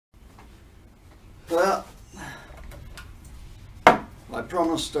Well, I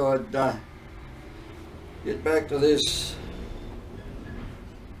promised I'd get back to this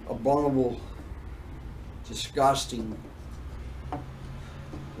abominable, disgusting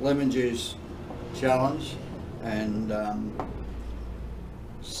lemon juice challenge, and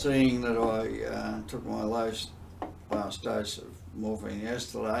seeing that I took my last dose of morphine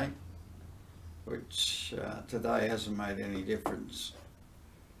yesterday, which today hasn't made any difference,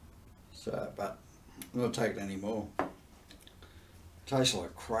 so, but I'm not taking any more. Tastes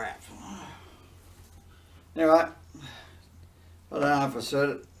like crap. Anyway, I don't know if I said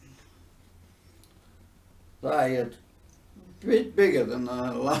it. They are a bit bigger than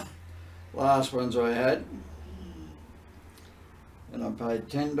the last ones I had, and I paid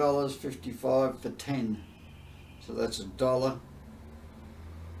 $10.55 for 10, so that's $1.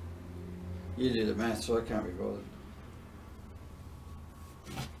 You do the math, so I can't be bothered.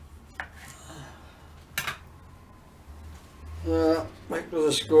 Back to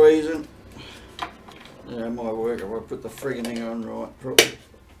the squeezing. Yeah, it might work if I put the friggin' thing on right properly.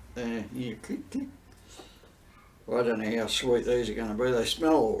 There, yeah, click, click. Well, I don't know how sweet these are going to be. They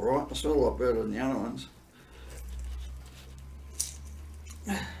smell alright. They smell a lot better than the other ones.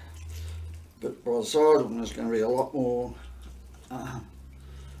 But by the side of them, there's going to be a lot more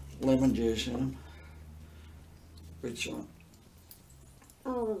lemon juice in them. Which one?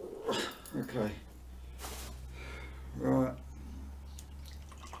 Okay. Right.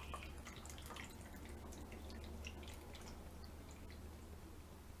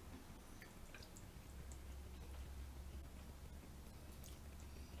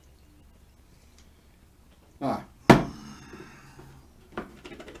 Alright.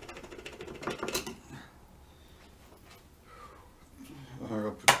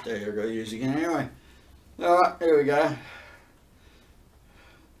 I'll put it there, I've got to use it again anyway. Alright, here we go.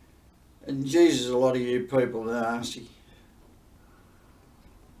 And Jesus, a lot of you people are nasty.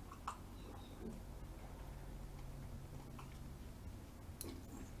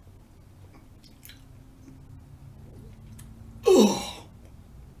 Oh.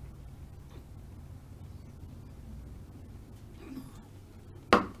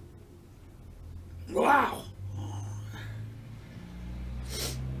 Wow.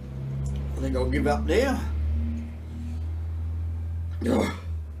 I think I'll give up now. Oh.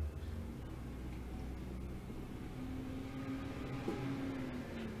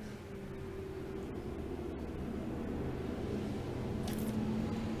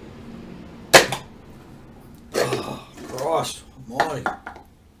 Christ almighty.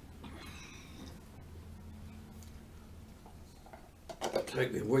 It'll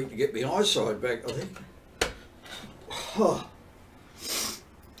take me a week to get my eyesight back, I think. Oh.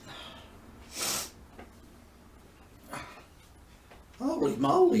 Holy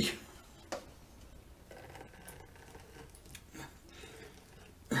moly.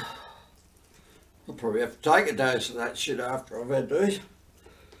 I'll probably have to take a dose of that shit after I've had these.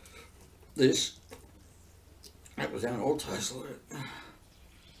 This. That was how it all tastes like it.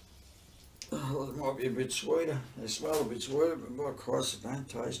 Oh, it might be a bit sweeter. They smell a bit sweeter, but by Christ, it don't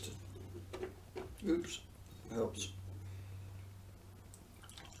taste it. Oops. Helps.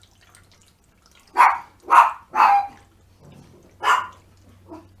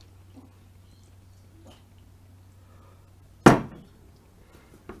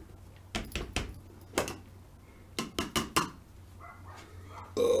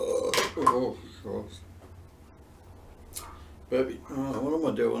 Oh, Christ. Baby, what am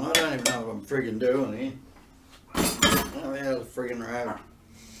I doing? I don't even know what I'm friggin' doing here. Oh, yeah, the friggin' rabbit.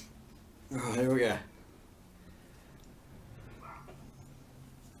 Oh, here we go.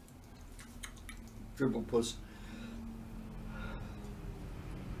 Triple puss.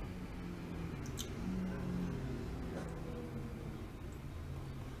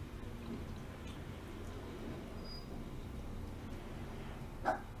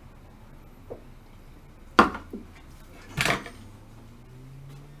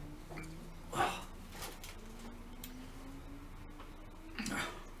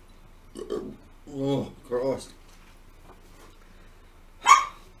 Oh, Christ.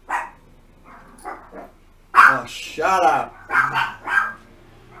 Oh, shut up.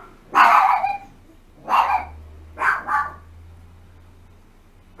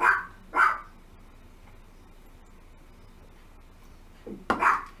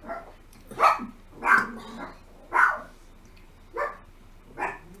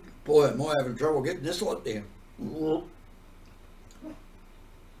 Boy, am I having trouble getting this lot down.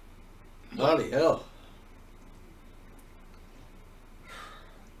 Bloody hell.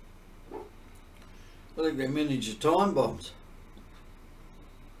 I think they're miniature time bombs.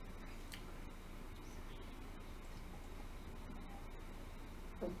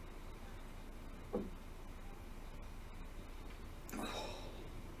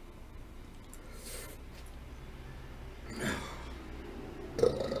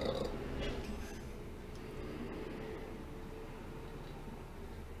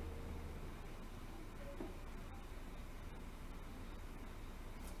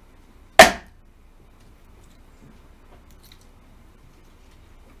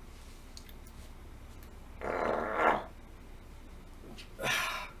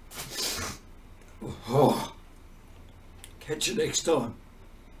 Catch you next time.